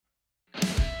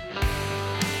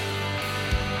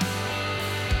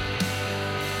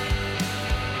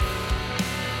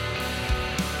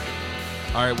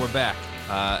All right, we're back.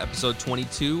 Episode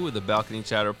 22 of the Balcony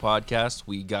Chatter podcast.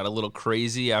 We got a little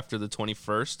crazy after the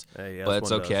 21st, but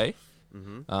it's okay.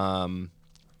 Mm-hmm.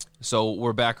 So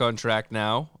we're back on track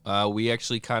now. We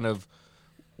actually kind of,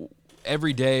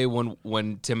 every day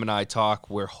when Tim and I talk,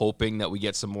 we're hoping that we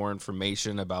get some more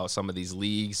information about some of these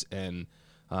leagues. And,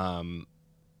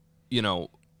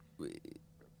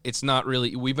 it's not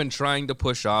really, we've been trying to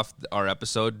push off our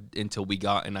episode until we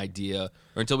got an idea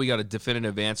or until we got a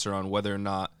definitive answer on whether or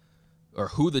not or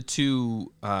who the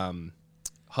two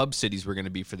hub cities were going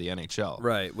to be for the NHL.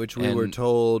 Right, which we were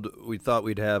told we thought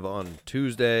we'd have on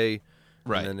Tuesday.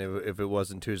 Right. And then if it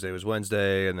wasn't Tuesday, it was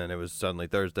Wednesday, and then it was suddenly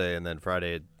Thursday, and then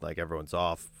Friday, like everyone's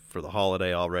off for the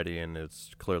holiday already, and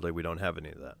it's clearly we don't have any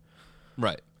of that.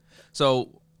 Right.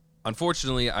 So,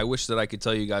 unfortunately, I wish that I could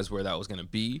tell you guys where that was going to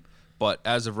be. But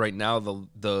as of right now,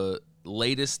 the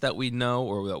latest that we know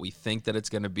or that we think that it's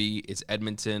going to be is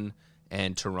Edmonton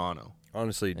and Toronto.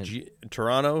 Honestly,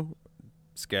 Toronto,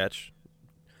 sketch.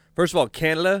 First of all,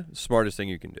 Canada, smartest thing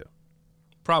you can do.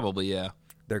 Probably, yeah.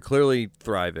 They're clearly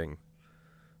thriving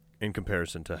in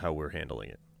comparison to how we're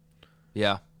handling it.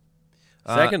 Yeah.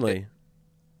 Secondly,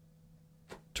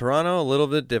 Toronto, a little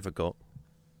bit difficult.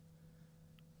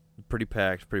 Pretty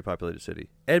packed, pretty populated city.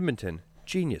 Edmonton,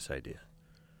 genius idea.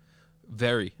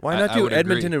 Very. Why not do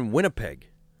Edmonton and Winnipeg?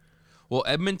 Well,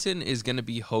 Edmonton is going to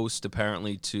be host,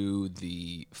 apparently, to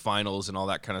the finals and all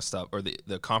that kind of stuff, or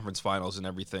the conference finals and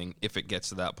everything, if it gets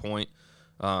to that point.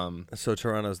 So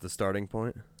Toronto's the starting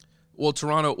point? Well,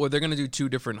 they're going to do two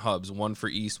different hubs, one for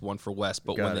East, one for West,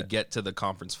 but when they get to the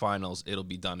conference finals, it'll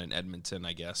be done in Edmonton,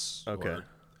 I guess. Okay. Or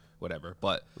whatever.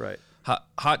 But right.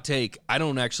 Hot take, I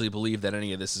don't actually believe that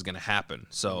any of this is going to happen.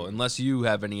 So unless you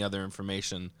have any other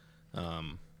information...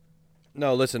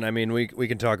 No, listen, I mean, we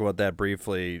can talk about that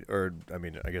briefly, or, I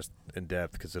mean, I guess in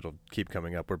depth, because it'll keep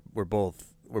coming up. We're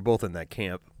both in that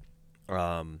camp.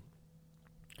 I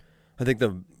think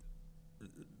the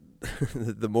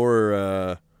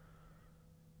more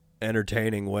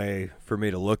entertaining way for me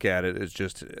to look at it is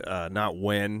just not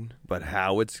when, but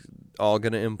how it's all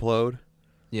going to implode.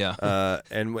 Yeah.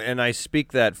 And I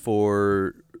speak that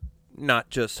for not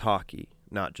just hockey,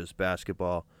 not just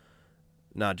basketball,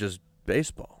 not just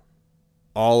baseball.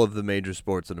 All of the major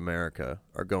sports in America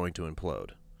are going to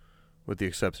implode, with the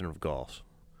exception of golf.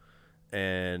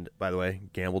 And, by the way,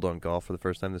 gambled on golf for the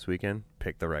first time this weekend.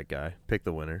 Pick the right guy. Pick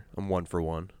the winner. I'm 1 for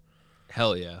 1.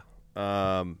 Hell yeah.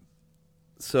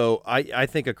 So I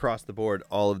think across the board,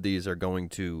 all of these are going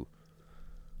to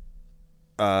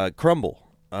crumble.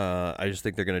 I just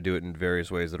think they're going to do it in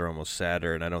various ways that are almost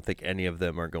sadder, and I don't think any of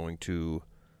them are going to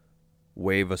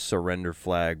wave a surrender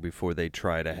flag before they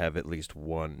try to have at least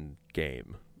one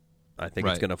game. I think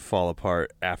it's going to fall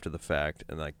apart after the fact,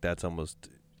 and like that's almost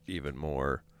even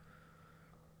more.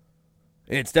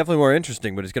 It's definitely more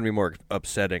interesting, but it's going to be more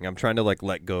upsetting. I'm trying to like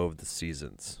let go of the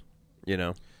seasons,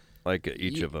 like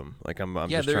each of them. Like I'm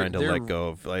just trying to let go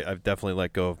of. Like, I've definitely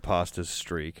let go of Pasta's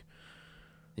streak.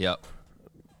 Yep.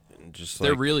 Just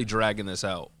they're really dragging this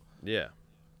out. Yeah.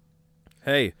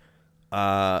 Hey.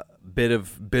 Bit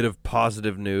of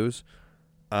positive news.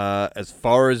 As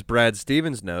far as Brad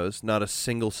Stevens knows, not a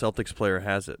single Celtics player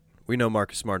has it. We know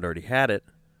Marcus Smart already had it,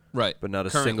 right? But not a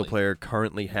single player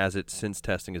currently has it since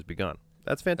testing has begun.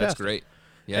 That's fantastic. That's great.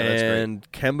 Yeah, and that's great.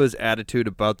 And Kemba's attitude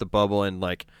about the bubble and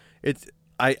like it's.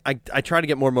 I try to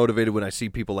get more motivated when I see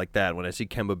people like that. When I see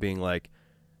Kemba being like,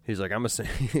 he's like, what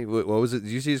was it?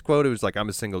 Did you see his quote? It was like, I'm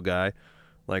a single guy.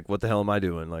 Like, what the hell am I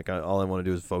doing? Like, all I want to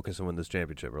do is focus and win this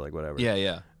championship or, like, whatever. Yeah,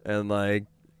 yeah. And, like,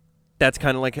 that's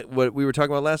kind of like what we were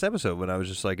talking about last episode when I was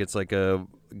just like, it's like a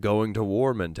going to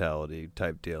war mentality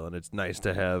type deal. And it's nice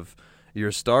to have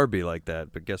your star be like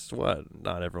that. But guess what?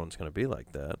 Not everyone's going to be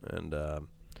like that. And,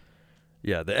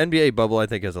 yeah, the NBA bubble, I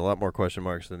think, has a lot more question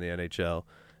marks than the NHL.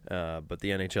 But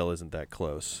the NHL isn't that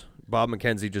close. Bob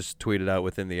McKenzie just tweeted out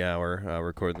within the hour,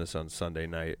 recording this on Sunday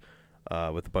night,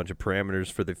 with a bunch of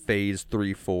parameters for the Phase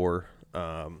 3-4.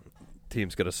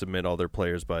 Teams got to submit all their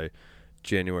players by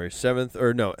January 7th.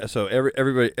 Or no, so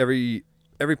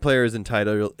every player is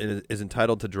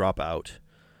entitled to drop out,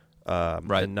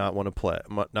 and not want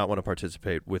to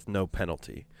participate with no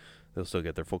penalty. They'll still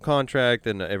get their full contract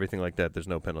and everything like that. There's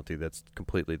no penalty. That's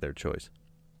completely their choice.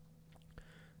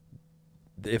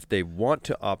 If they want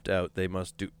to opt out, they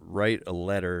must write a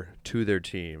letter to their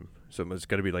team. So it's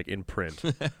got to be like in print,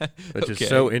 which is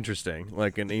so interesting.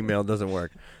 Like an email doesn't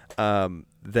work.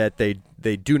 That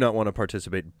they do not want to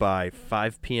participate by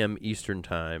 5 p.m. Eastern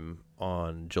time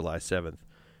on July 7th.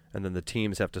 And then the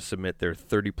teams have to submit their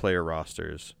 30-player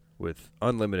rosters with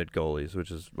unlimited goalies, which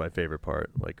is my favorite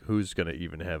part. Like, who's going to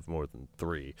even have more than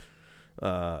 3?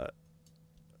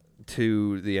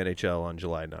 to the NHL on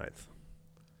July 9th.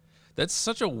 That's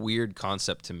such a weird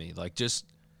concept to me. Like, just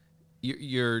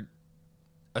you're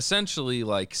essentially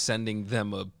like sending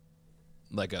them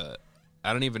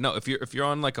I don't even know if you're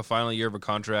on like a final year of a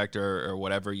contract or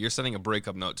whatever, you're sending a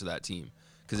breakup note to that team,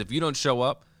 because if you don't show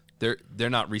up, they're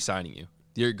not re-signing you.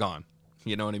 You're gone.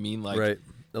 You know what I mean? Like, right.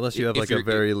 Unless you have like a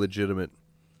very legitimate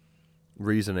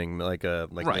reasoning, like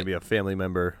right. maybe a family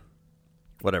member,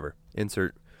 whatever.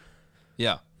 Insert.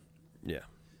 Yeah. Yeah.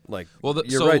 Like, well,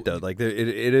 you're right though. Like,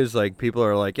 it is like people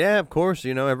are like, yeah, of course,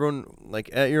 everyone like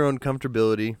at your own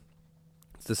comfortability.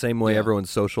 It's the same way everyone's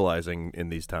socializing in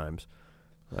these times.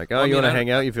 Like, you want to hang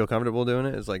out? You feel comfortable doing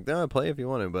it? It's like, no, play if you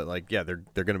want to, but like, yeah, they're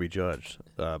going to be judged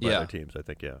by their teams. I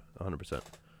think, 100%. A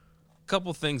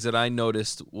couple things that I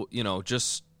noticed,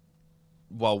 just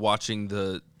while watching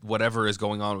the whatever is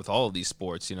going on with all of these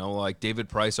sports, like David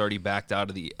Price already backed out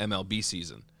of the MLB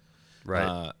season.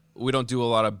 Right. We don't do a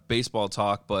lot of baseball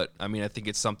talk, but I mean, I think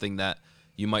it's something that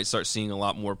you might start seeing a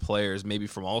lot more players, maybe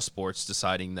from all sports,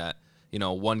 deciding that,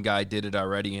 one guy did it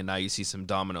already, and now you see some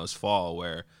dominoes fall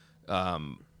where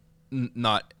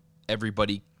not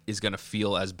everybody is going to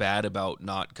feel as bad about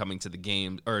not coming to the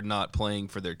game or not playing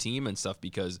for their team and stuff,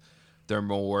 because they're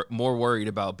more worried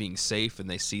about being safe, and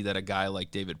they see that a guy like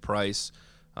David Price,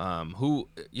 who,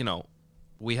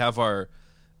 we have our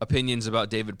opinions about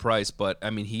David Price, but I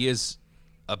mean, he is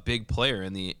a big player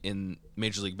in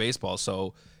Major League Baseball,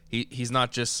 so he's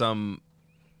not just some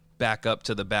backup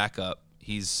to the backup.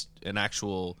 He's an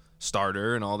actual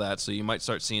starter and all that. So you might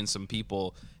start seeing some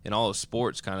people in all of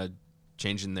sports kind of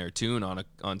changing their tune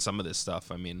on some of this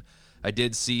stuff. I mean, I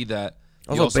did see that.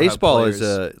 Also, baseball is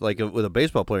with a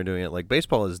baseball player doing it. Like,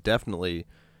 baseball is definitely,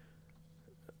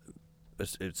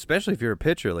 especially if you're a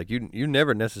pitcher. Like, you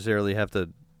never necessarily have to.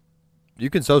 You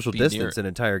can social distance an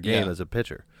entire game as a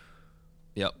pitcher.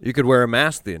 Yep. You could wear a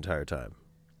mask the entire time.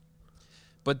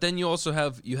 But then you also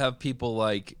have people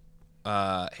like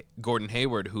Gordon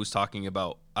Hayward, who's talking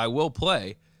about, I will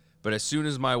play, but as soon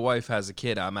as my wife has a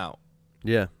kid, I'm out.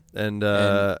 Yeah, and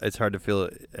it's hard to feel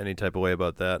any type of way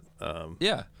about that.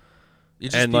 Yeah.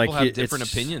 It's just people have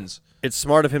different opinions. It's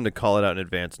smart of him to call it out in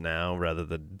advance now rather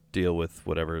than deal with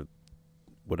whatever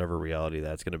reality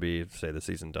that's going to be if, say, the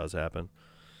season does happen.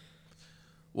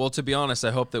 Well, to be honest,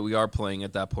 I hope that we are playing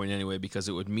at that point anyway, because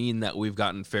it would mean that we've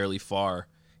gotten fairly far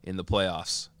in the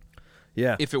playoffs.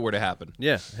 Yeah. If it were to happen.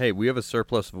 Yeah. Hey, we have a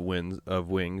surplus of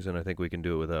wings, and I think we can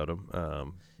do it without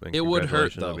them. It would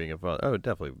hurt, though. Being a father. Oh,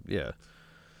 definitely. Yeah.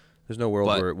 There's no world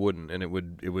where it wouldn't, and it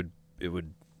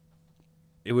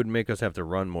would make us have to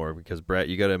run more, because Brad.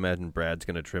 You got to imagine Brad's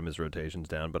going to trim his rotations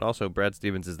down, but also Brad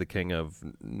Stevens is the king of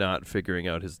not figuring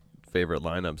out his favorite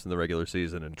lineups in the regular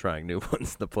season and trying new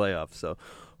ones in the playoffs. So,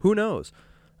 who knows?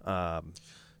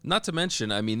 Not to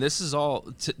mention, I mean, this is all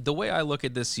the way I look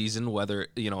at this season. Whether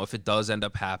if it does end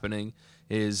up happening,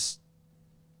 this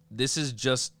is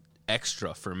just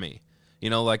extra for me.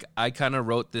 Like, I kind of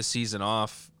wrote this season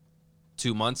off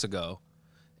 2 months ago,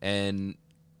 and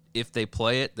if they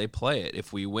play it, they play it.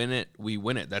 If we win it, we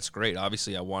win it. That's great.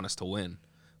 Obviously, I want us to win,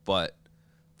 but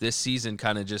this season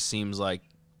kind of just seems like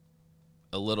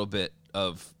a little bit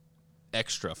of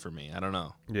extra for me. I don't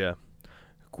know. Yeah.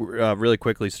 Really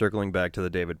quickly, circling back to the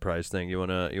David Price thing, you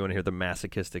wanna hear the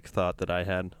masochistic thought that I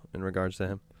had in regards to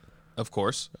him? Of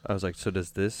course. I was like, so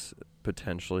does this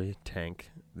potentially tank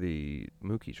the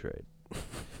Mookie trade?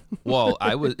 Well,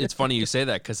 it's funny you say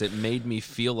that, because it made me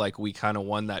feel like we kind of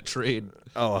won that trade.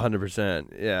 Oh,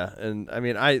 100%. Yeah, and I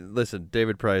mean, listen.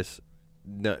 David Price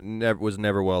was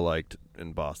never well liked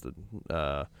in Boston.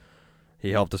 He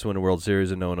helped us win a World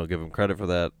Series, and no one will give him credit for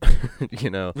that.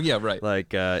 Yeah, right.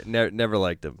 Like, never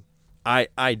liked him. I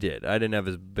did. I didn't have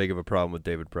as big of a problem with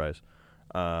David Price.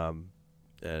 And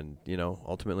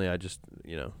ultimately, I just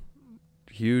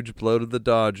huge blow to the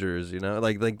Dodgers.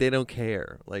 Like they don't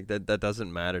care. Like that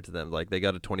doesn't matter to them. Like, they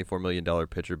got a $24 million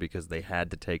pitcher because they had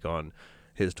to take on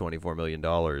his $24 million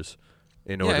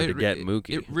in order to get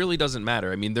Mookie. It really doesn't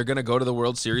matter. I mean, they're going to go to the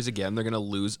World Series again. They're going to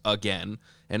lose again,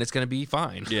 and it's going to be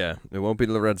fine. Yeah, it won't be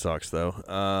the Red Sox,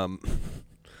 though.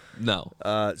 No.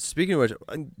 Speaking of which,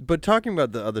 but talking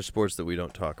about the other sports that we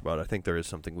don't talk about, I think there is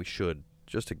something we should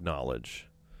just acknowledge.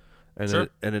 And sure.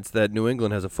 It's that New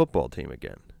England has a football team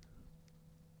again.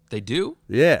 They do?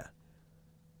 Yeah.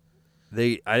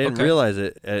 I didn't realize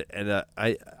it, and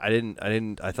I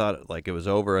didn't. I thought like it was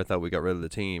over. I thought we got rid of the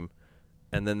team.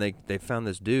 And then they found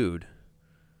this dude.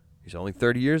 He's only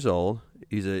 30 years old.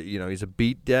 He's a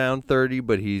beat down 30,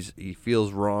 but he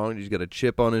feels wrong. He's got a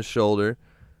chip on his shoulder.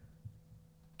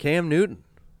 Cam Newton,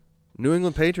 New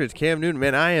England Patriots. Cam Newton,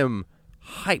 man, I am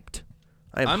hyped.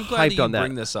 I'm glad hyped you on that.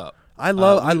 bring this up. I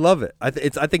love it. I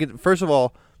think first of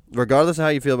all, regardless of how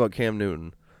you feel about Cam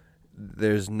Newton,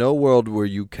 there's no world where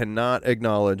you cannot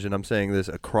acknowledge, and I'm saying this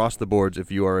across the boards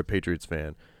if you are a Patriots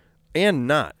fan, and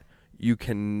not, you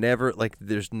can never, like,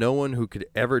 there's no one who could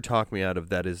ever talk me out of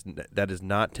that is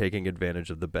not taking advantage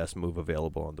of the best move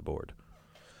available on the board.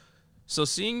 So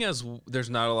seeing as there's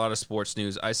not a lot of sports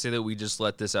news, I say that we just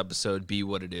let this episode be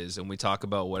what it is, and we talk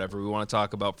about whatever we want to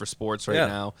talk about for sports right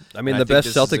now. I mean, the best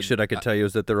Celtics shit I could tell you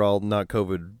is that they're all not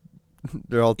COVID.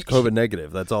 They're all COVID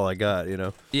negative. That's all I got, you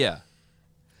know? Yeah.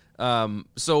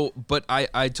 But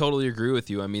I totally agree with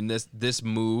you. I mean, this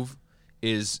move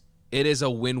is a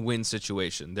win-win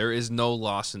situation. There is no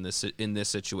loss in this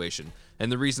situation. And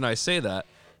the reason I say that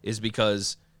is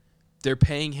because they're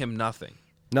paying him nothing.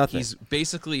 Nothing. He's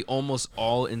basically almost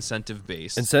all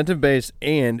incentive-based. Incentive-based,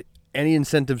 and any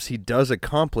incentives he does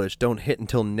accomplish don't hit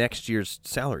until next year's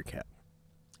salary cap.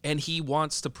 And he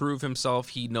wants to prove himself.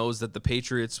 He knows that the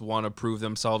Patriots want to prove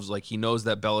themselves. Like, he knows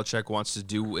that Belichick wants to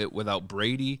do it without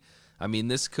Brady. I mean,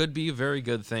 this could be a very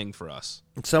good thing for us.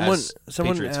 Someone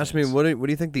asked me, what do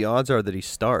you think the odds are that he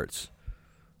starts?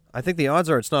 I think the odds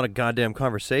are it's not a goddamn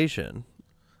conversation.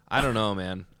 I don't know,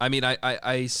 man. I mean,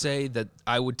 I say that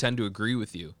I would tend to agree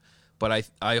with you, but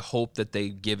I hope that they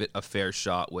give it a fair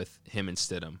shot with him and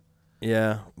Stidham.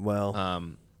 Yeah, well,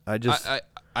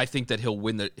 I think that he'll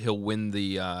win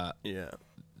the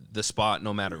spot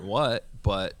no matter what,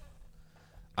 but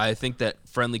I think that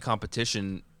friendly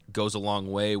competition goes a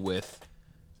long way with,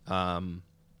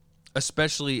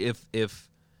 especially if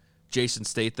Jason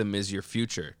Statham is your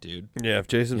future, dude. Yeah, if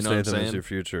Jason Statham is your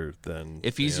future, then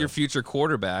if he's your future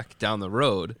quarterback down the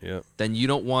road, then you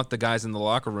don't want the guys in the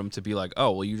locker room to be like,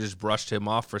 oh, well, you just brushed him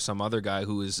off for some other guy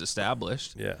who is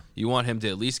established. Yeah, you want him to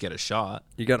at least get a shot.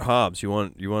 You got Hobbs. You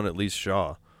want at least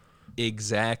Shaw.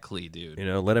 Exactly, dude. You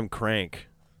know, let him crank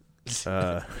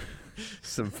some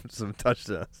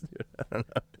touchdowns. I don't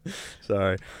know.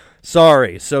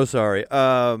 Sorry, so sorry.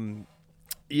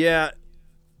 Yeah,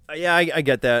 I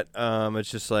get that.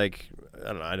 It's just like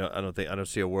I don't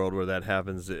see a world where that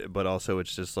happens. But also,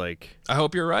 it's just like I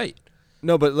hope you're right.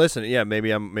 No, but listen, yeah,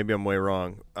 maybe I'm way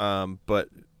wrong. But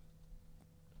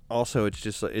also, it's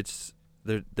just like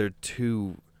they're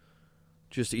two,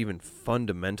 just even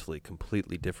fundamentally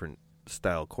completely different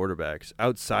style quarterbacks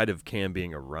outside of Cam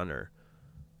being a runner.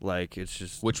 Like, it's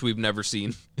just which we've never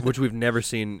seen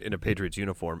in a Patriots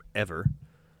uniform ever.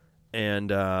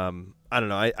 And I don't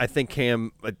know. I think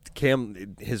Cam,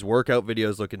 his workout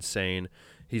videos look insane.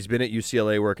 He's been at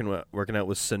UCLA working out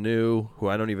with Sanu, who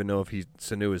I don't even know if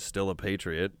Sanu is still a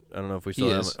Patriot. I don't know if we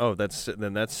still have. Oh,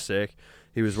 that's sick.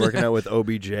 He was working out with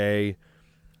OBJ,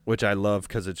 which I love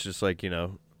because it's just like, you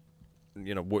know,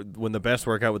 when the best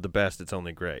work out with the best, it's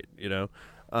only great. You know.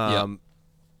 I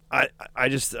don't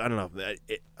know.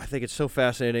 I think it's so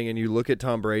fascinating, and you look at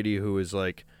Tom Brady, who is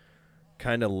like,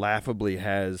 kind of laughably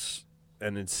has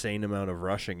an insane amount of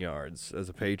rushing yards as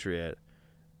a Patriot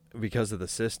because of the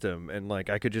system, and like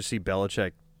I could just see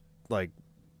Belichick like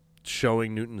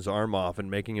showing Newton's arm off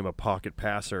and making him a pocket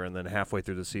passer, and then halfway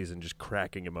through the season just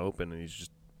cracking him open and he's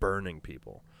just burning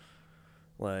people.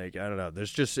 Like, I don't know.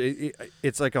 There's just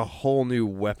it's like a whole new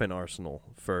weapon arsenal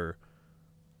for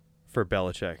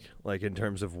Belichick, like in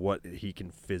terms of what he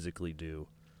can physically do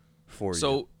for you.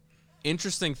 So,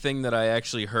 interesting thing that I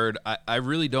actually heard. I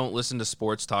really don't listen to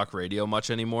sports talk radio much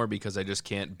anymore because I just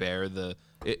can't bear the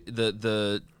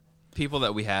people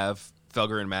that we have,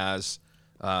 Felger and Maz,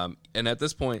 and at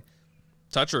this point,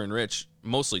 Toucher and Rich,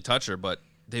 mostly Toucher, but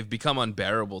they've become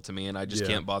unbearable to me, and I just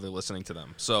can't bother listening to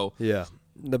them. So yeah,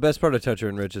 the best part of Toucher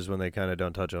and Rich is when they kind of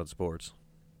don't touch on sports.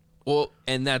 Well,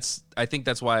 and I think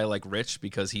that's why I like Rich,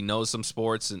 because he knows some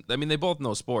sports, and I mean they both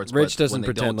know sports. Rich but doesn't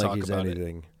pretend like he's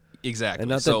anything. Exactly. And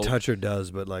not that Toucher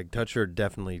does, but like Toucher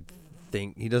definitely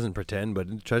he doesn't pretend,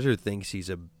 but Toucher thinks he's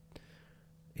a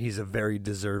very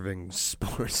deserving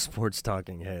sports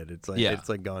talking head. It's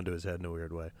like gone to his head in a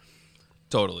weird way.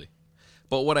 Totally.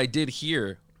 But what I did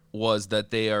hear was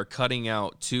that they are cutting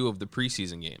out 2 of the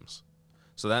preseason games.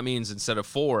 So that means instead of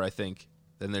 4, I think,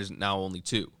 then there's now only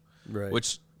 2. Right.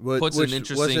 Which puts an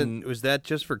interesting. Was that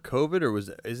just for COVID, or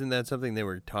isn't that something they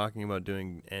were talking about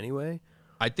doing anyway?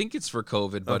 I think it's for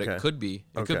COVID, but it could be.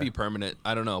 It could be permanent.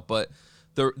 I don't know. But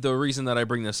the reason that I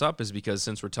bring this up is because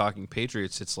since we're talking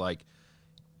Patriots, it's like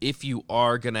if you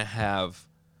are gonna have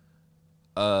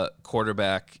a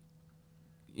quarterback,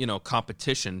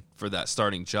 competition for that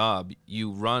starting job,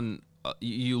 you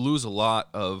lose a lot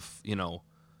of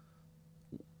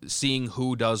seeing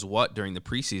who does what during the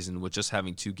preseason with just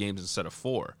having 2 games instead of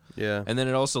 4. Yeah. And then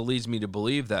it also leads me to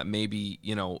believe that maybe,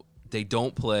 they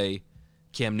don't play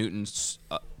Cam Newton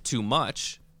too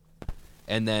much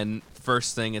and then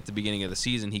first thing at the beginning of the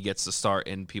season, he gets the start,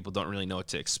 and people don't really know what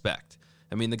to expect.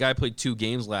 I mean, the guy played 2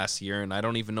 games last year, and I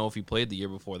don't even know if he played the year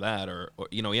before that, or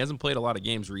he hasn't played a lot of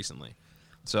games recently.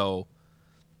 So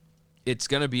it's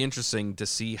going to be interesting to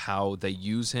see how they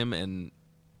use him and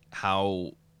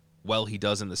how well he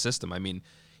does in the system. I mean,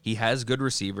 he has good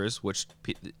receivers, which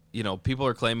people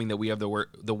are claiming that we have the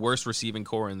worst receiving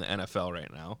core in the NFL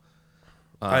right now.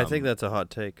 I think that's a hot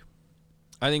take.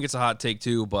 I think it's a hot take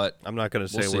too, but I'm not going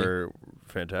to say we're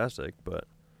fantastic, but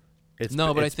it's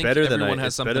I think better everyone than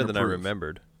has something better to than I prove.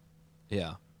 remembered.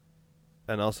 Yeah.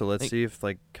 And also, let's see if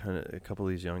kind of a couple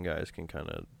of these young guys can kind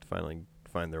of finally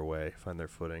find their way, find their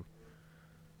footing.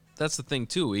 That's the thing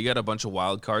too. We got a bunch of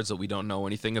wild cards that we don't know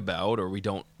anything about, or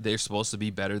they're supposed to be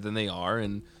better than they are,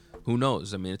 and who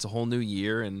knows? I mean, it's a whole new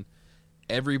year, and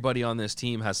everybody on this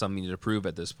team has something to prove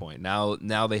at this point.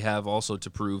 Now they have also to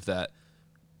prove that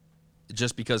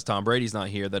just because Tom Brady's not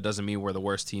here, that doesn't mean we're the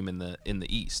worst team in the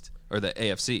East or the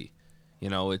AFC.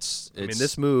 It's. I mean,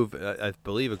 this move, I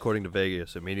believe, according to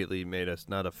Vegas, immediately made us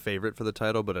not a favorite for the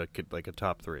title, but a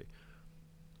top 3.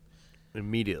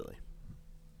 Immediately.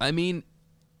 I mean,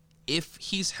 if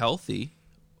he's healthy,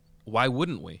 why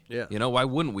wouldn't we? Yeah. Why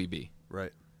wouldn't we be?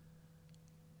 Right.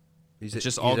 It's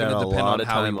just all going to depend on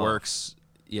how he works.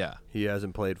 Yeah. He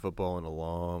hasn't played football in a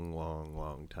long, long,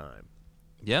 long time.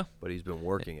 Yeah. But he's been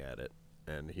working at it,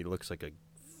 and he looks like a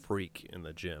freak in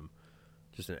the gym.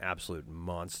 Just an absolute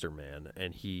monster, man.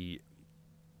 And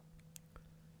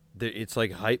it's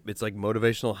like hype. It's like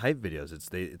motivational hype videos.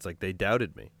 It's like they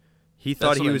doubted me. He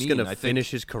thought he was going to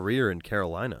finish his career in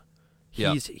Carolina.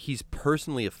 He's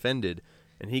personally offended,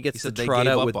 and he gets to trot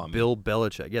out with Bill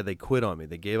Belichick. Yeah, they quit on me.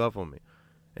 They gave up on me.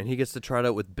 And he gets to trot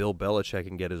out with Bill Belichick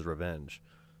and get his revenge.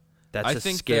 That's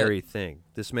a scary thing.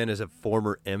 This man is a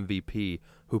former MVP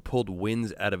who pulled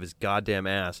wins out of his goddamn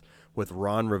ass with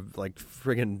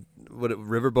Riverboat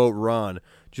Ron,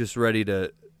 just ready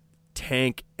to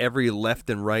tank every left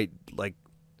and right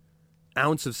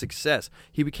ounce of success.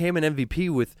 He became an MVP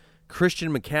with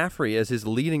Christian McCaffrey as his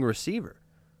leading receiver.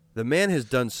 The man has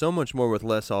done so much more with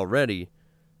less already.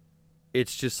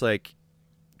 It's just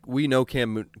we know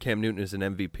Cam Newton is an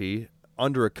MVP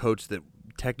under a coach that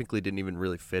technically didn't even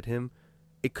really fit him.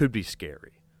 It could be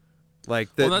scary.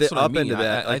 The up end of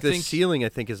that, the ceiling, I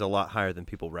think, is a lot higher than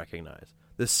people recognize.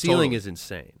 The ceiling is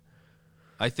insane.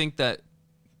 I think that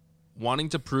wanting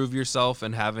to prove yourself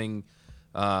and having,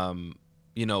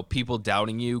 people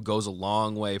doubting you goes a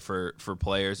long way for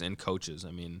players and coaches.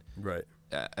 I mean, right.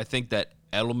 I think that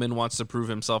Edelman wants to prove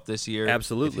himself this year.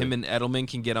 Absolutely. If him and Edelman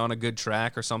can get on a good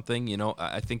track or something,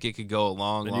 I think it could go a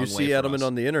long way. And you see Edelman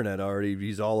on the internet already.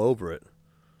 He's all over it.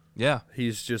 Yeah.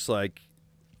 He's just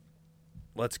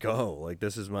let's go.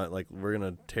 This is we're going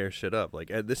to tear shit up.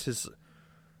 This is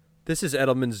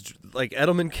Edelman's,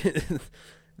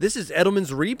 this is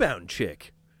Edelman's rebound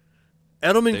chick.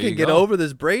 Edelman can get over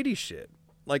this Brady shit.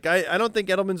 I don't think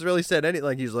Edelman's really said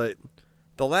anything. He's the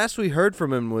last we heard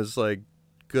from him was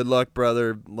good luck,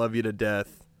 brother. Love you to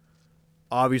death.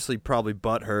 Obviously, probably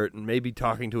butthurt, and maybe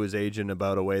talking to his agent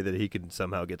about a way that he could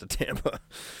somehow get to Tampa.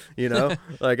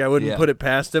 I wouldn't put it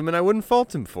past him, and I wouldn't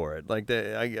fault him for it. I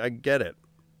get it,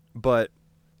 but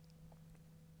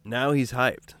now he's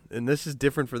hyped, and this is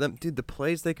different for them, dude. The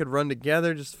plays they could run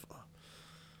together,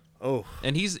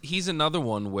 and he's another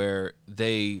one where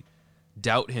they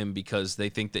doubt him because they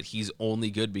think that he's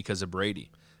only good because of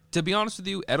Brady. To be honest with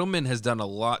you, Edelman has done a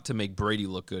lot to make Brady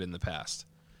look good in the past.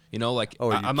 I'm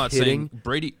not saying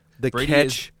Brady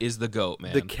is the GOAT,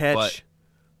 man. The catch.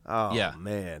 Yeah.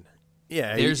 Man.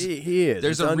 Yeah, he is.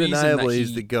 There's undeniably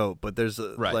he's the GOAT, but there's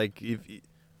Edelman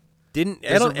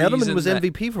was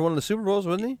MVP for one of the Super Bowls,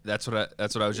 wasn't he? That's what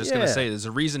I was just going to say. There's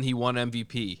a reason he won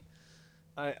MVP.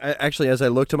 I actually, as I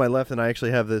look to my left, and I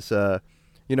actually have this, how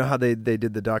they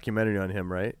did the documentary on him,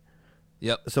 right?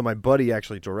 Yep. So my buddy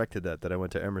actually directed that I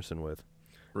went to Emerson with.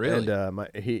 Really? And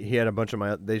he had a bunch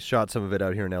of they shot some of it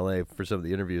out here in L.A. for some of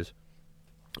the interviews.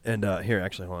 And here,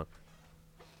 actually, hold on.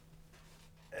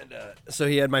 And so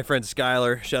he had my friend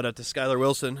Skylar. Shout out to Skylar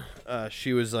Wilson.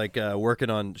 She was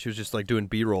she was just doing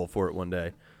B-roll for it one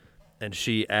day. And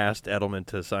she asked Edelman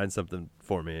to sign something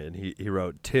for me. And he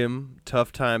wrote, "Tim,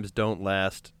 tough times don't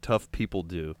last, tough people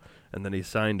do." And then he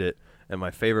signed it. And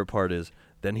my favorite part is,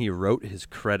 then he wrote his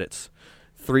credits.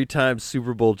 3-time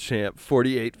Super Bowl champ,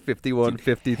 48, 51,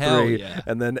 53,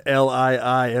 and then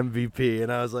LII MVP.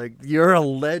 And I was like, "You're a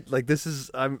legend!" This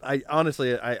is. I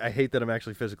honestly, I hate that I'm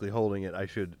actually physically holding it.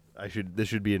 This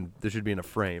should be in a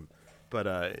frame. But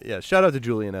shout out to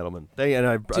Julian Edelman.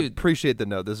 I appreciate the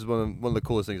note. This is one of the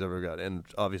coolest things I've ever got, and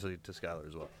obviously to Skylar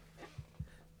as well.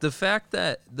 the fact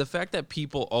that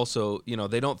people also,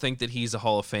 they don't think that he's a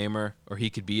Hall of Famer or he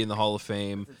could be in the Hall of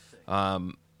Fame.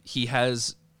 He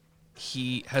has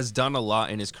done a lot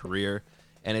in his career,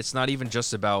 and it's not even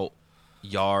just about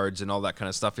yards and all that kind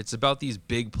of stuff. It's about these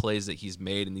big plays that he's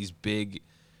made and these big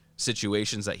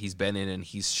situations that he's been in and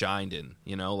he's shined in.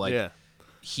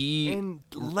 And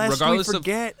lest we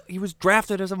forget, he was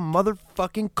drafted as a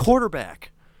motherfucking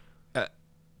quarterback.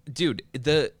 Dude,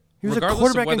 he was a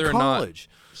quarterback in college.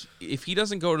 If he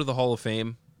doesn't go to the Hall of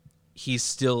Fame, he's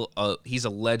still he's a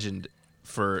legend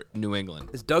for New England.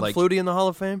 Is Doug Flutie in the Hall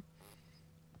of Fame?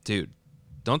 Dude,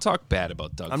 don't talk bad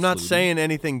about Doug Flutie. I'm not saying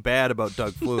anything bad about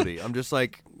Doug Flutie. I'm just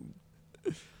like,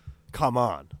 come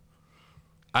on.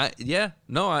 I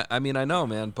mean, I know,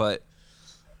 man, but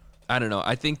I don't know.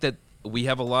 I think that we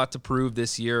have a lot to prove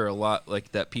this year, a lot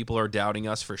like that people are doubting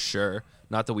us for sure.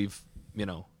 Not that we've,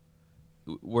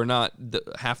 we're not,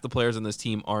 half the players on this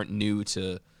team aren't new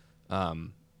to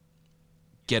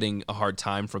getting a hard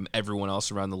time from everyone else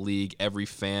around the league, every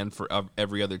fan for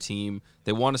every other team.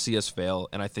 They want to see us fail,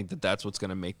 and I think that that's what's going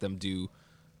to make them do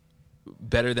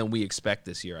better than we expect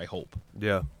this year, I hope.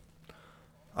 Yeah.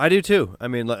 I do too. I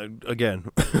mean, again,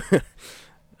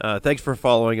 thanks for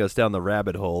following us down the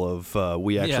rabbit hole of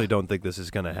we actually don't think this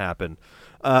is going to happen.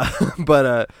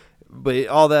 But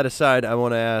all that aside, I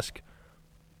want to ask,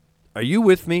 are you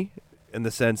with me in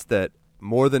the sense that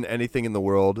more than anything in the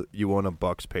world, you want a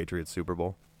Bucs-Patriots Super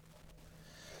Bowl?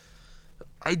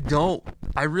 I don't.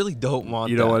 I really don't want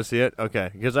that. You don't want to see it? Okay.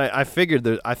 Because I figured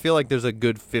I feel like there's a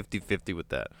good 50-50 with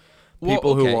that.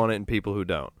 People who want it and people who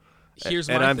don't. Here's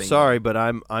my thing. And I'm thing, sorry, but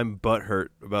I'm butthurt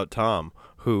about Tom,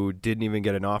 who didn't even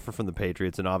get an offer from the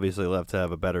Patriots and obviously left to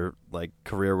have a better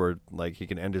career where he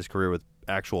can end his career with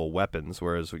actual weapons.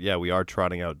 Whereas, we are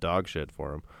trotting out dog shit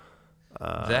for him.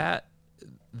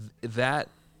 That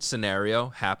scenario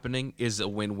happening is a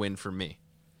win-win for me,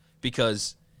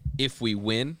 because if we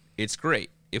win, it's great.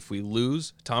 If we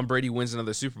lose, Tom Brady wins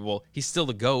another Super Bowl. He's still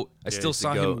the GOAT. I still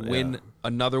saw him win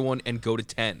another one and go to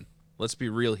 10. Let's be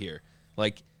real here.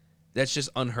 That's just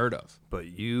unheard of. But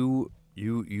you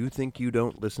think you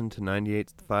don't listen to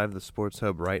 98.5 The Sports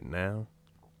Hub right now?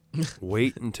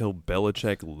 Wait until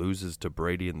Belichick loses to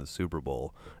Brady in the Super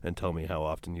Bowl and tell me how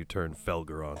often you turn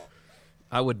Felger on.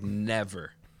 I would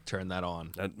never turn that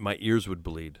on. My ears would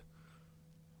bleed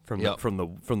from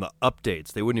the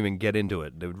updates. They wouldn't even get into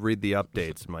it. They would read the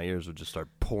updates, and my ears would just start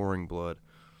pouring blood.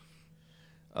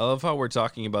 I love how we're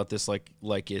talking about this like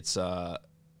it's.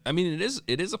 I mean,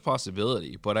 it is a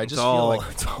possibility, but I just feel like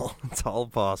it's all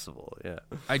possible. Yeah,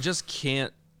 I just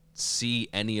can't see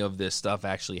any of this stuff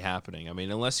actually happening. I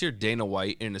mean, unless you're Dana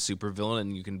White and a supervillain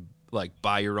and you can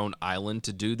buy your own island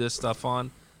to do this stuff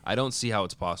on, I don't see how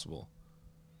it's possible.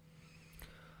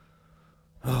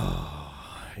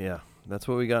 Yeah, that's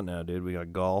what we got now, dude. We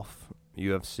got golf,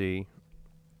 UFC,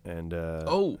 and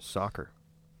soccer.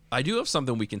 I do have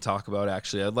something we can talk about,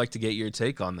 actually. I'd like to get your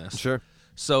take on this. Sure.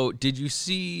 So, did you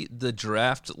see the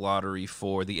draft lottery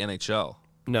for the NHL?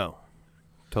 No.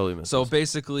 Totally missed. So,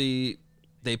 basically,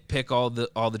 they pick all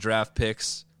the draft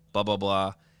picks, blah, blah,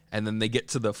 blah, and then they get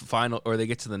to the final, or they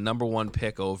get to the number one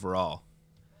pick overall.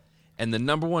 And the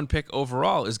number one pick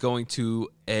overall is going to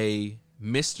a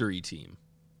mystery team.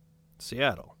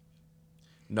 Seattle.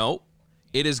 No,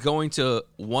 it is going to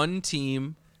one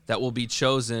team that will be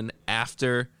chosen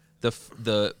after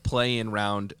the play-in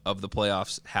round of the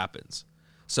playoffs happens.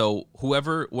 So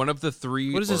one of the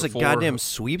three. What is this? A goddamn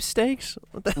sweepstakes?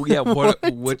 What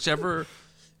the whichever,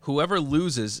 whoever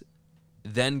loses,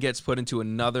 then gets put into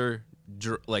another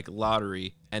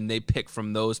lottery, and they pick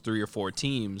from those 3 or 4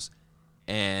 teams,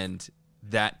 and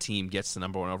that team gets the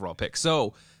number one overall pick.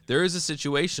 So there is a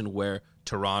situation where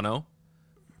Toronto,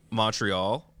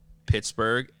 Montreal,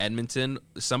 Pittsburgh, Edmonton,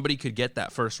 somebody could get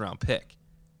that first round pick.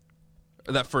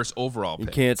 Or that first overall pick.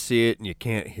 You can't see it and you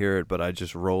can't hear it, but I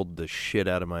just rolled the shit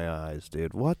out of my eyes,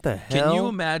 dude. What the hell? Can you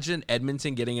imagine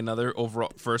Edmonton getting another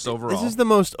first overall? This is the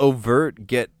most overt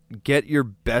get your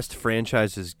best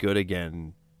franchises good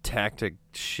again tactic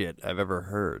shit I've ever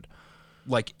heard.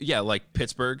 Like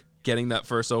Pittsburgh getting that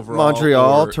first overall.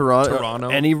 Montreal, Toronto.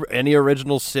 Any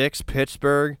original 6,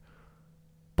 Pittsburgh.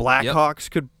 Blackhawks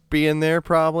could be in there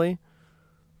probably.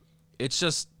 It's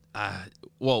just,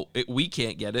 we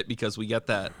can't get it because we got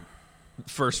that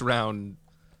first round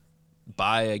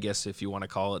bye, I guess, if you want to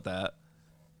call it that.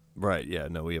 Right, yeah,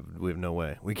 no, we have no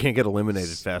way. We can't get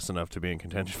eliminated fast enough to be in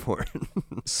contention for it.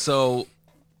 So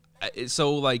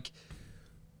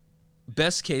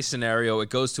best case scenario, it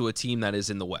goes to a team that is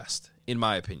in the West, in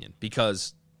my opinion,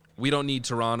 because we don't need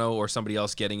Toronto or somebody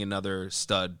else getting another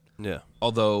stud. Yeah.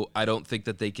 Although I don't think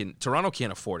that they can. Toronto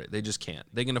can't afford it. They just can't.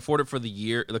 They can afford it for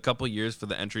the couple of years for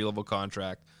the entry level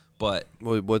contract. But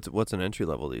what's an entry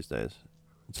level these days?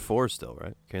 It's 4 still,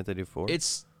 right? Can't they do 4?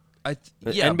 NBA.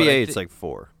 It's like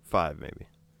 4, 5 maybe.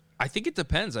 I think it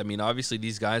depends. I mean, obviously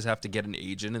these guys have to get an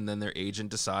agent, and then their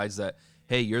agent decides that,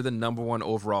 hey, you're the number 1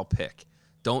 overall pick.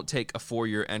 Don't take a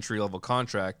 4-year entry level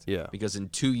contract. Yeah. Because in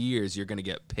 2 years you're going to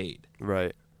get paid.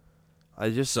 Right. I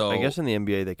guess in the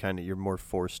NBA you're more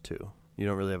forced to. You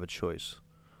don't really have a choice.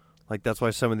 Like that's why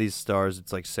some of these stars,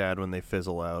 it's like sad when they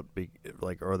fizzle out,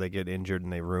 or they get injured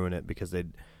and they ruin it because they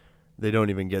don't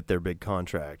even get their big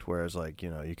contract. Whereas like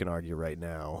you can argue right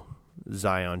now,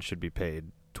 Zion should be paid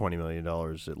 $20 million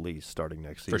at least starting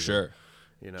next season. For sure.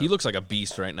 He looks like a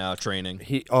beast right now training.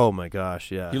 Oh my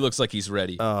gosh, yeah. He looks like he's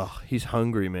ready. Oh, he's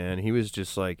hungry, man. He was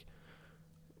just like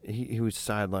he was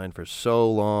sidelined for so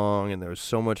long, and there was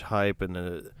so much hype, and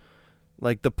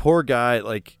the poor guy,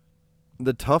 like.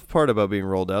 The tough part about being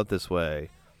rolled out this way,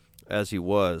 as he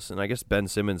was, and I guess Ben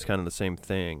Simmons kind of the same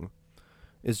thing,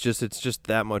 it's just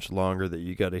that much longer that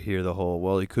you got to hear the whole,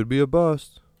 well, he could be a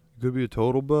bust. He could be a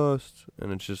total bust.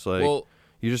 And it's just like,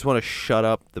 you just want to shut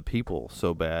up the people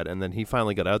so bad. And then he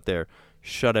finally got out there,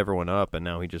 shut everyone up, and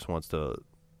now he just wants to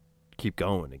keep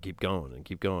going and keep going and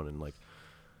keep going. And, like,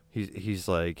 he's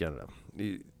like, I don't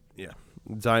know. Yeah.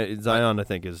 Zion, I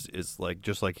think, is like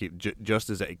just like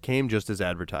it came just as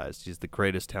advertised. He's the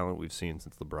greatest talent we've seen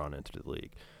since LeBron entered the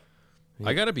league.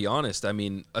 I got to be honest. I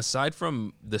mean, aside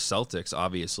from the Celtics,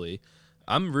 obviously,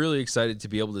 I'm really excited to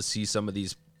be able to see some of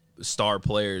these star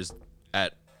players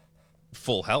at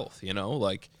full health.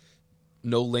 Like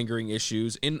no lingering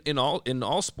issues in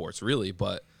all sports, really.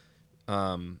 But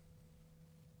like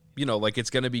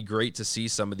it's going to be great to see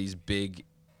some of these big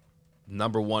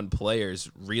number 1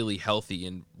 players really healthy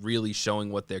and really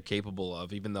showing what they're capable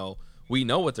of, even though we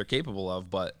know what they're capable of,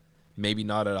 but maybe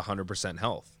not at 100%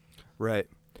 health. Right.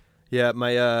 Yeah,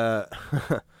 I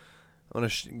want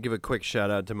to give a quick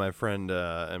shout out to my friend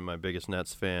and my biggest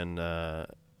Nets fan that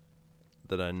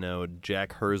I know,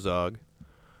 Jack Herzog,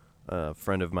 a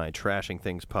friend of my Trashing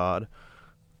Things pod.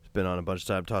 He's been on a bunch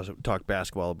of time, talk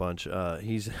basketball a bunch.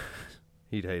 He'd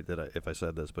hate that if I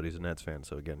said this, but he's a Nets fan,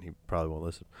 so again, he probably won't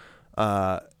listen.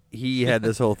 He had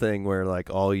this whole thing where, like,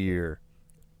 all year,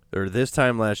 or this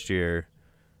time last year,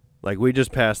 like, we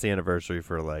just passed the anniversary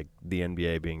for, like, the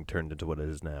NBA being turned into what it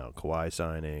is now. Kawhi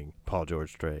signing, Paul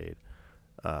George trade,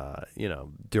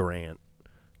 Durant,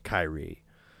 Kyrie.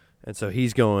 And so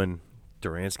he's going,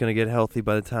 Durant's going to get healthy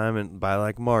by,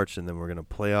 like, March, and then we're going to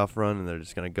playoff run, and they're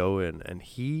just going to go in. And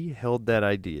he held that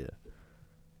idea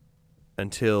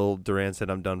until Durant said,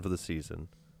 I'm done for the season.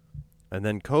 And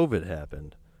then COVID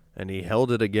happened. And he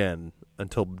held it again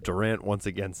until Durant once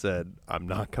again said, I'm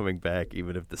not coming back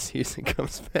even if the season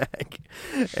comes back.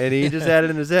 And he just had it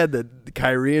in his head that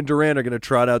Kyrie and Durant are going to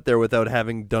trot out there without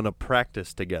having done a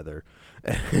practice together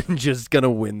and just going to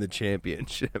win the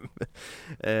championship.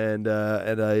 And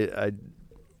I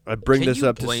bring this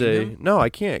up to say, him? No, I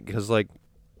can't, because, like,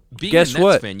 being guess a Nets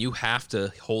what? fan, you have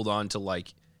to hold on to,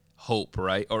 like, hope,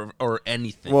 right? Or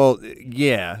anything. Well,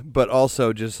 yeah, but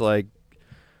also just, like,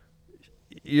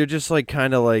 you're just, like,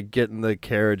 kind of, like, getting the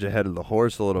carriage ahead of the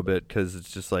horse a little bit, because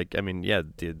it's just, like, I mean, yeah,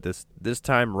 dude, this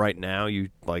time right now, the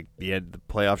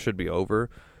playoffs should be over,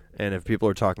 and if people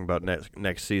are talking about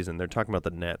next season, they're talking about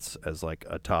the Nets as, like,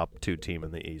 a top 2 team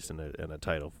in the East and a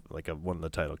title, like, one of the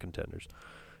title contenders.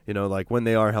 Like, when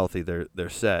they are healthy, they're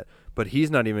set. But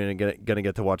he's not even going to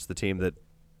get to watch the team that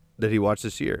he watched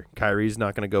this year. Kyrie's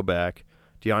not going to go back.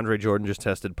 DeAndre Jordan just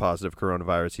tested positive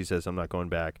coronavirus. He says, I'm not going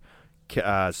back.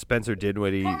 Spencer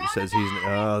Dinwiddie says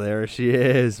there she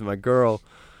is, my girl.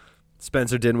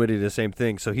 Spencer Dinwiddie, the same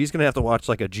thing. So he's going to have to watch,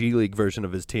 like, a G League version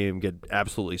of his team get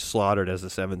absolutely slaughtered as a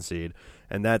 7 seed.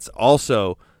 And that's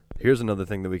also, here's another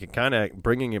thing that we can kind of,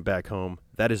 bringing it back home,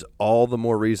 that is all the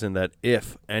more reason that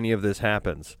if any of this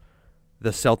happens,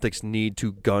 the Celtics need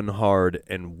to gun hard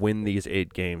and win these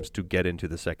 8 games to get into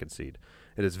the 2nd seed.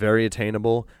 It is very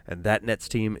attainable, and that Nets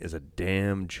team is a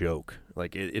damn joke.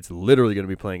 Like, it's literally going to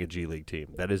be playing a G League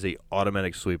team. That is a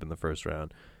automatic sweep in the first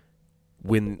round.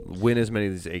 Win as many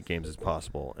of these 8 games as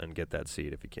possible and get that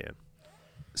seed if you can.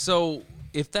 So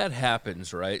if that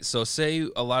happens, right? So say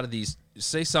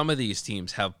some of these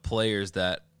teams have players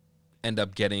that end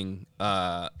up getting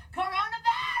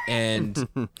and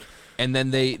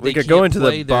then they could go into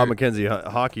the Bob McKenzie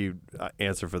hockey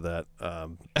answer for that,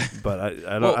 but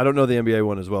I don't know the NBA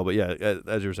one as well. But yeah,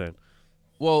 as you were saying.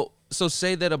 Well, so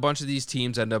say that a bunch of these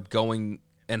teams end up going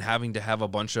and having to have a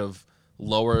bunch of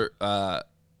lower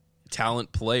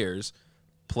talent players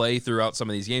play throughout some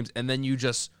of these games, and then you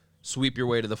just sweep your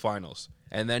way to the finals.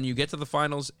 And then you get to the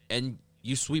finals, and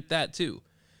you sweep that too.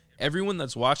 Everyone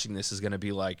that's watching this is going to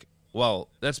be like, well,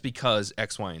 that's because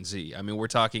X, Y, and Z. I mean, we're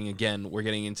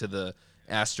getting into the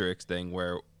asterisk thing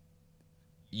where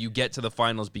you get to the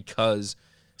finals because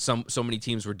so many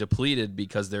teams were depleted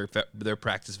because their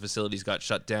practice facilities got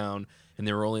shut down, and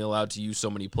they were only allowed to use so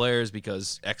many players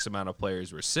because X amount of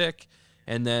players were sick.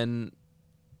 And then,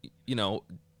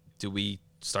 do we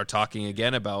start talking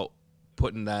again about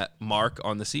putting that mark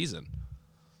on the season?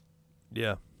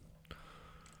 Yeah.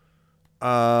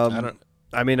 I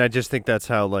just think that's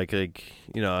how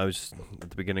I was at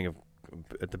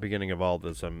the beginning of all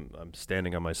this. I'm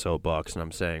standing on my soapbox and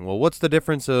I'm saying, well, what's the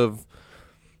difference of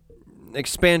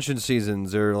expansion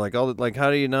seasons or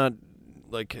how do you not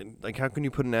how can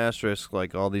you put an asterisk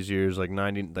all these years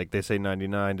 90 they say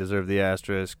 99 deserve the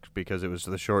asterisk because it was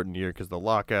the shortened year because the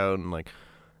lockout and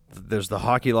there's the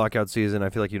hockey lockout season. I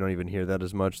feel like you don't even hear that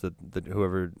as much that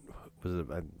whoever was it,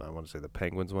 I want to say the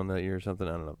Penguins won that year or something.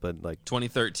 I don't know, but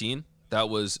 2013. That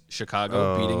was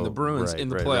Chicago beating the Bruins in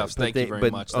the playoffs. Right. Thank you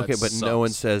very much. Okay, but sucks. No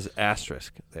one says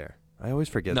asterisk there. I always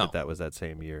forget that was that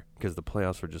same year because the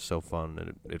playoffs were just so fun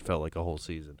and it felt like a whole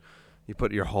season. You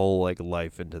put your whole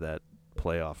life into that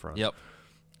playoff run. Yep.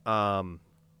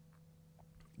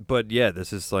 But yeah,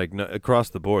 this is across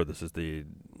the board. This is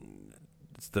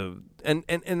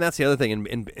and that's the other thing in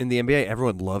the NBA.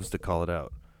 Everyone loves to call it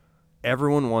out.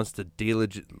 Everyone wants to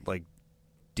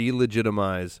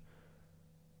delegitimize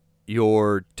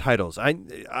your titles.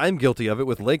 I'm guilty of it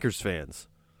with Lakers fans.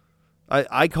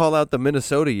 I call out the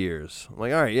Minnesota years. I'm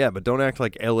like, all right, yeah, but don't act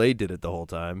like LA did it the whole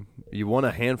time. You won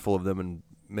a handful of them in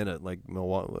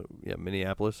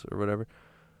Minneapolis or whatever.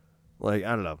 I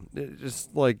don't know. It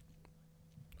just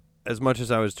as much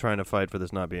as I was trying to fight for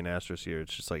this not being asterisk year,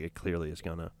 it's just it clearly is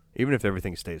gonna. Even if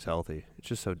everything stays healthy, it's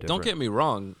just so different. Don't get me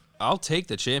wrong. I'll take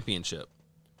the championship.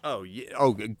 Oh yeah.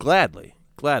 Oh, gladly.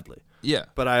 Yeah.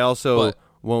 But I also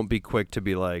won't be quick to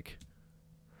be like.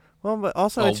 Well, but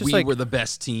also it's just we were the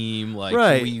best team.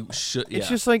 Right. We should. Yeah. It's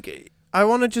just I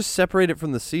want to just separate it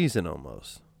from the season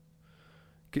almost.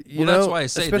 That's why I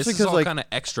say this is all kind of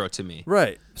extra to me.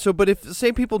 Right. So, but if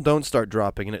say people don't start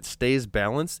dropping and it stays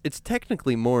balanced, it's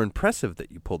technically more impressive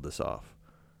that you pulled this off.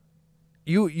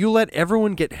 You let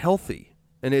everyone get healthy,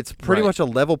 and it's pretty much a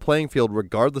level playing field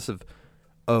regardless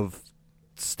of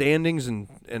standings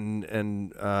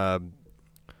and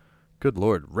good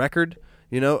Lord, record.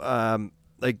 They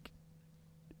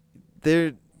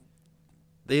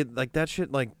that shit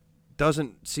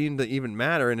doesn't seem to even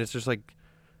matter, and it's just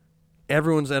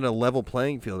everyone's at a level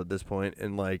playing field at this point,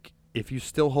 and if you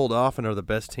still hold off and are the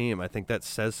best team, I think that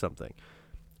says something.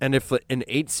 And if an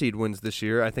 8 seed wins this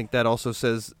year, I think that also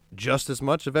says just as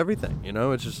much of everything.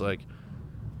 It's just I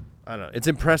don't know. It's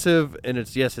impressive, and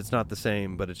it's not the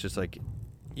same, but it's just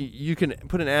you can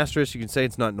put an asterisk. You can say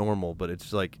it's not normal, but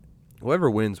it's whoever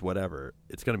wins, whatever,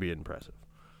 it's going to be impressive.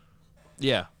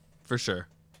 Yeah, for sure.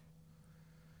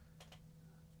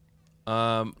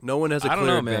 No one has a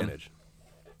clear advantage.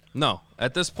 No,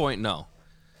 at this point, no.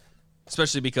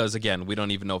 Especially because, again, we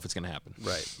don't even know if it's going to happen.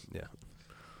 Right, yeah.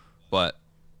 But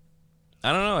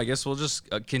I don't know. I guess we'll just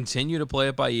continue to play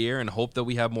it by ear and hope that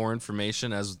we have more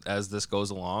information as this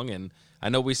goes along. And I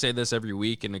know we say this every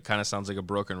week, and it kind of sounds like a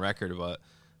broken record, but,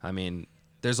 I mean,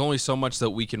 there's only so much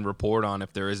that we can report on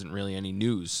if there isn't really any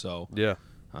news. So yeah.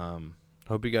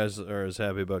 Hope you guys are as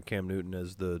happy about Cam Newton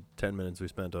as the 10 minutes we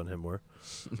spent on him were.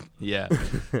 Yeah.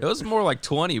 It was more like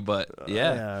 20, but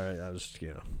yeah. Yeah, all right. I was,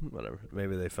 whatever.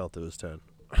 Maybe they felt it was 10.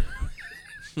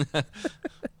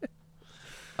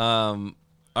 All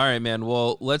right, man.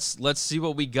 Well, let's see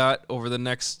what we got over the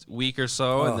next week or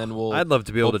so, and then we'll. I'd love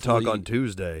to be able to talk on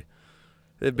Tuesday.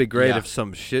 It'd be great if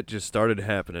some shit just started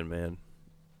happening, man.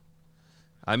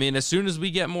 I mean, as soon as we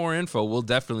get more info, we'll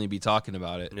definitely be talking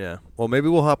about it. Yeah. Well, maybe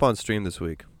we'll hop on stream this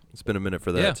week. It's been a minute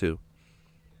for that too.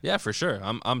 Yeah, for sure.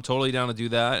 I'm totally down to do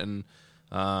that, and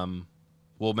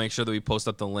we'll make sure that we post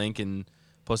up the link and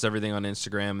post everything on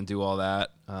Instagram and do all that.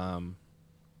 Hell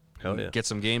yeah. Get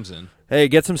some games in. Hey,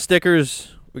 get some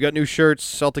stickers. We got new shirts,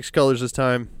 Celtics colors this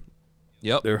time.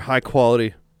 Yep. They're high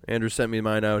quality. Andrew sent me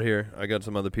mine out here. I got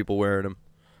some other people wearing them.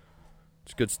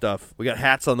 It's good stuff. We got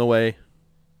hats on the way.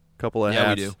 Couple of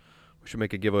hats. We do. We should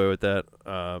make a giveaway with that,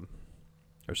 or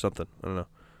something. I don't know.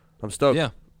 I'm stoked.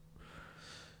 Yeah.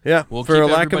 We'll for a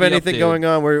lack of anything going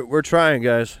on, we're trying,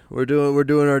 guys. We're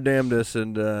doing our damnedest,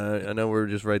 and I know we're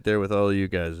just right there with all of you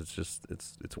guys. It's just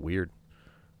it's weird.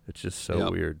 It's just so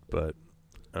weird, but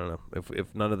I don't know.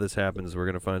 If none of this happens, we're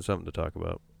gonna find something to talk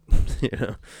about.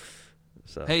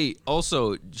 So. Hey,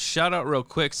 also shout out real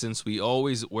quick since we're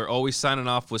always signing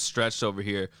off with Stretch over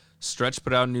here. Stretch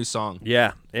put out a new song.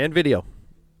 Yeah, and video.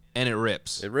 And it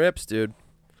rips. It rips, dude.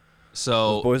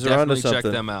 So those boys are definitely onto something.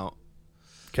 check them out.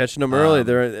 Catching them early.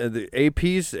 They're the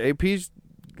APs.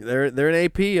 They're in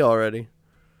AP already.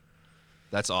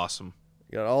 That's awesome.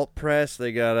 You got alt press.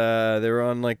 They got they were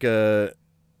on like their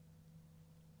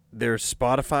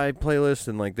Spotify playlist,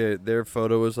 and like their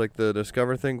photo was like the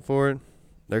Discover thing for it.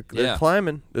 They're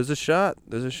climbing. There's a shot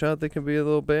they can be a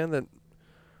little band that,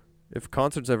 if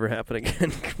concerts ever happen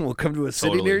again, will come to a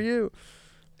city near you.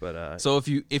 But so if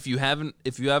you haven't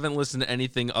listened to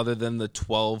anything other than the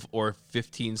 12 or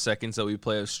 15 seconds that we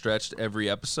play of Stretched every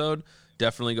episode,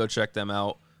 definitely go check them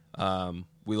out.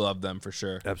 We love them for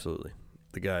sure. Absolutely.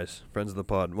 The guys, friends of the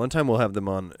pod. One time we'll have them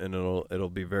on, and it'll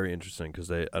be very interesting because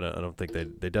I don't think they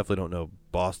definitely don't know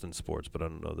Boston sports, but I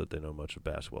don't know that they know much of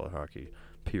basketball or hockey.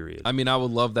 Period. I mean, I would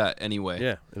love that anyway.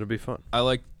 Yeah, it'll be fun. I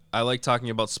like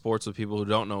talking about sports with people who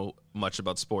don't know much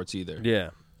about sports either. Yeah.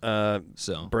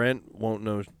 So Brent won't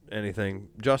know anything.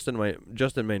 Justin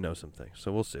may know some things.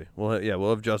 So we'll see. We'll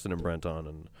have Justin and Brent on,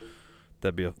 and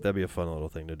that'd be a fun little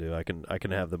thing to do. I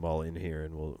can have them all in here,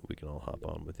 and we can all hop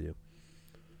on with you.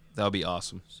 That would be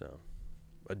awesome. So,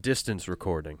 a distance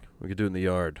recording. We could do it in the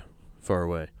yard, far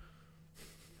away.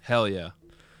 Hell yeah.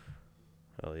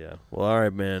 Hell yeah. Well, all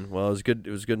right, man. Well, it was good.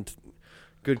 It was good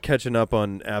catching up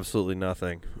on absolutely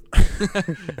nothing.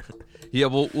 Yeah,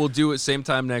 we'll do it same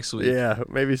time next week. Yeah,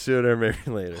 maybe sooner, maybe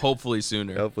later. Hopefully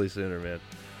sooner. Hopefully sooner, man.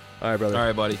 All right, brother. All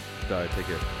right, buddy. All right, take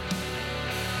care.